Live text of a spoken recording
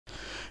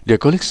Dear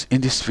colleagues,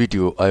 in this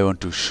video I want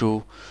to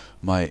show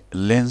my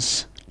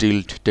lens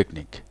tilt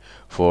technique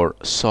for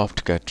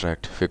soft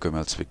cataract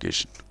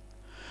phacoemulsification.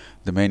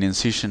 The main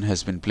incision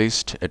has been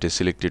placed at a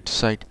selected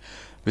site.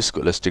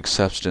 Viscoelastic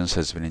substance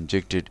has been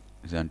injected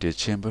in the anterior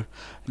chamber.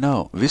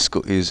 Now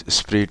visco is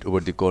sprayed over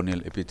the corneal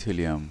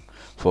epithelium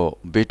for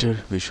better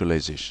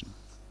visualization.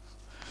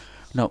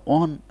 Now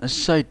one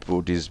side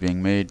port is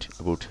being made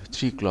about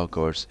 3 clock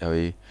hours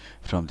away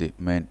from the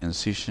main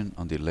incision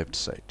on the left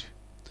side.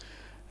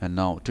 And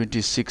now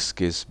 26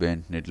 case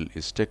bent needle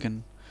is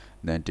taken,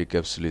 the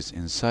anticapsule is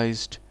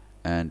incised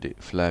and the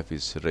flap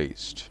is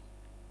raised.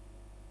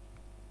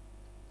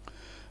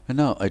 And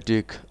now I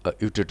take a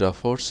Utata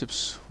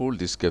forceps, hold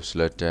this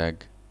capsular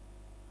tag,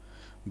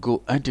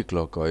 go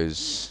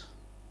anti-clockwise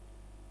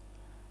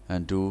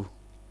and do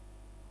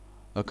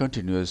a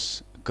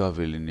continuous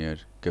curvilinear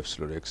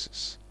capsular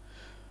axis.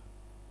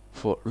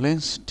 For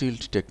lens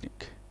tilt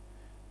technique,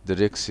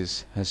 the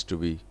axis has to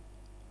be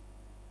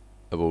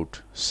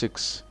about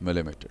 6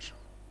 mm,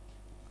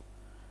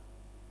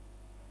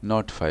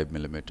 not 5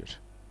 mm,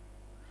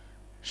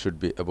 should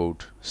be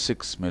about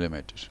 6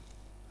 mm,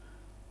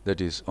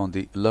 that is on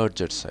the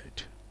larger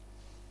side,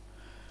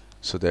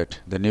 so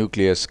that the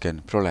nucleus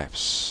can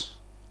prolapse.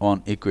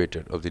 One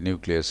equator of the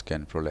nucleus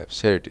can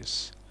prolapse. Here it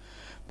is.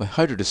 By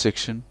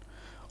hydrodissection,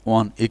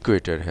 one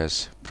equator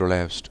has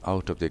prolapsed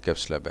out of the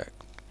capsular bag.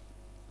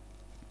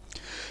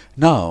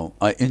 Now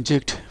I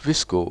inject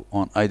visco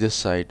on either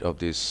side of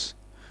this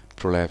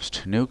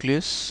prolapsed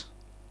nucleus,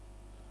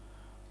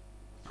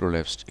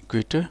 prolapsed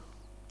equator,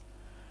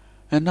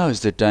 and now is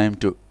the time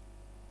to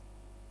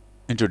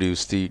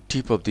introduce the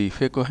tip of the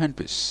phaco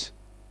handpiece.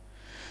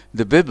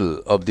 The bevel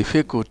of the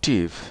phaco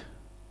tip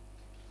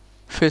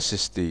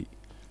faces the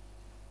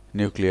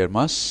nuclear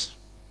mass.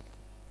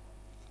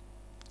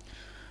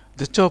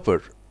 The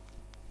chopper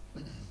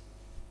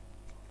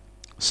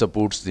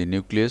supports the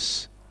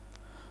nucleus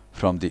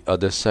from the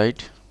other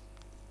side.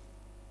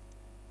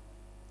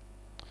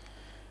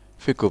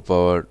 Phaco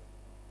power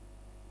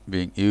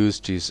being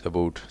used is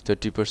about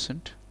 30%.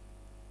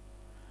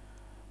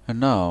 And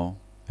now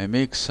I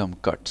make some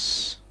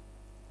cuts,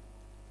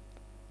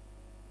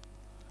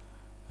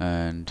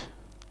 and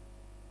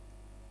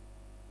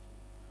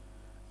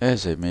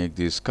as I make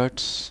these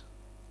cuts,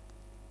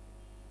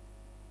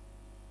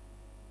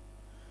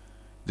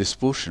 this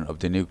portion of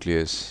the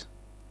nucleus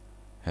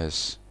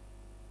has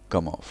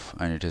come off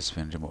and it has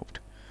been removed.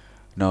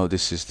 Now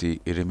this is the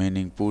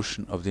remaining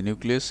portion of the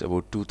nucleus.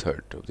 About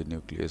 2/3 of the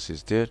nucleus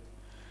is there,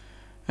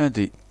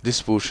 and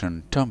this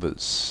portion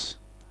tumbles,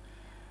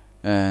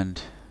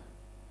 and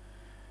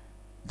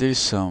there is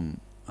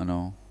some,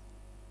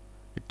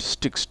 it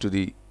sticks to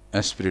the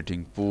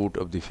aspirating port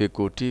of the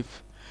phaco tip.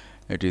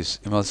 It is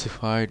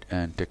emulsified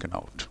and taken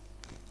out.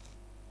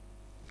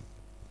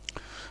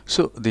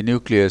 So the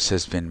nucleus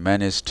has been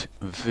managed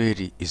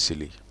very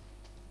easily.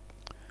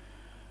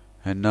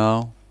 And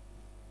now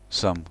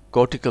some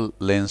cortical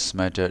lens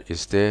matter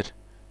is there.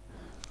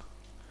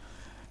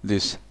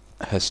 This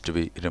has to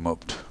be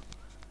removed.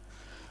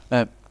 I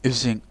am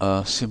using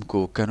a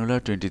Simcoe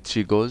cannula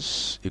 23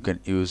 gauge. You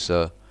can use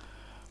a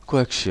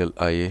coaxial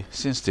IA.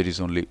 Since there is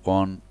only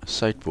one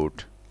side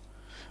port,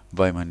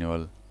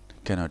 bimanual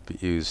cannot be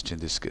used in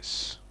this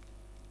case.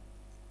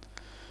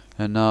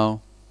 And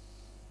now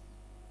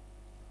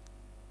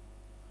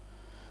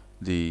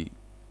the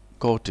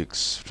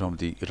cortex from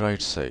the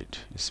right side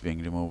is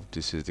being removed.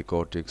 This is the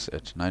cortex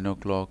at 9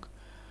 o'clock,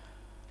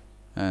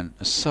 and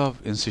a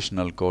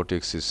sub-incisional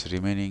cortex is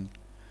remaining,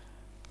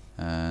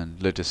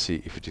 and let us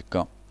see if it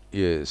come.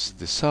 Yes,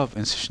 the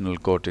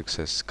sub-incisional cortex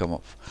has come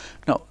off.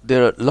 Now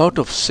there are a lot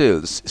of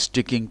cells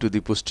sticking to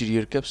the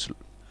posterior capsule.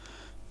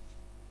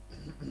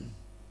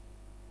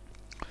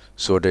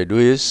 So what I do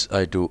is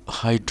I do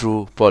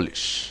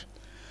HydroPolish.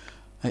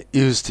 I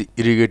use the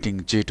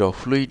irrigating jet of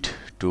fluid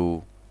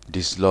to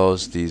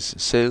dislodge these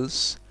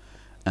cells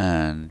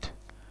and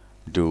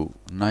do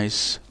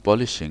nice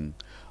polishing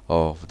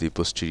of the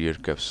posterior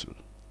capsule,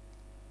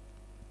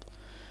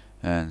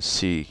 and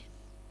see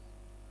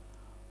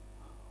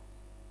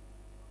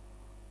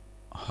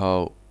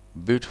how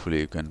beautifully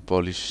you can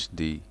polish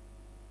the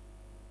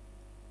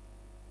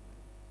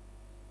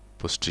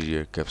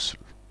posterior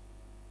capsule.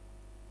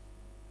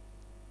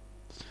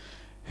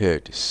 Here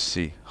it is.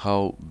 See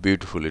how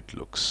beautiful it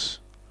looks.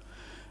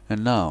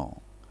 And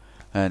now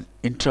an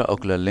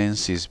intraocular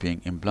lens is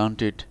being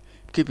implanted,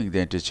 keeping the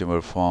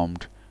antechamber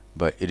formed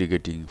by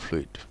irrigating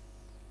fluid.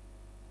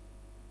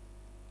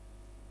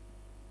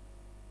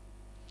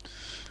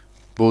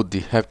 Both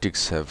the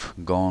haptics have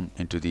gone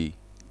into the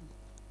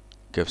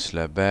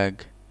capsular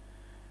bag,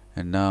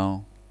 and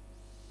now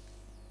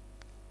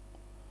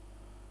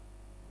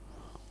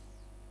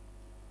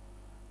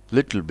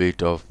little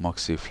bit of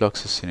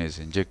moxifloxacin is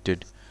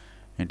injected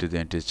into the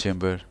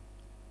antechamber.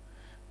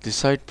 The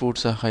side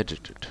ports are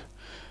hydrated.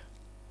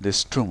 The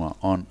stroma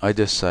on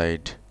either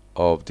side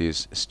of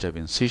this stab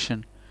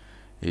incision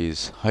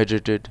is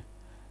hydrated,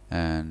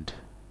 and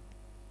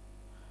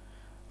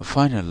a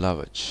final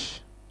lavage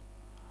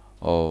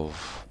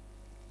of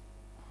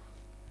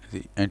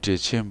The anterior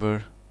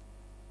chamber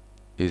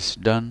is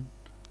done,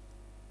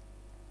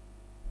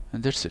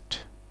 and that's it.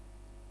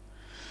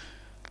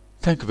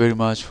 Thank you very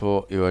much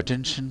for your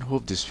attention.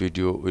 Hope this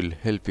video will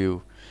help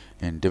you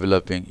in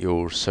developing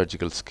your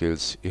surgical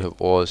skills. You have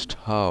watched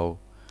how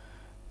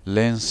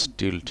lens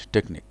tilt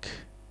technique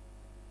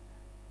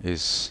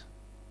is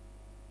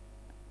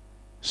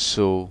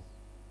so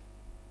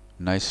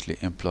nicely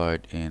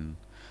employed in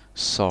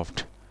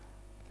soft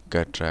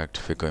cataract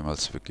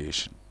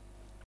phacoemulsification.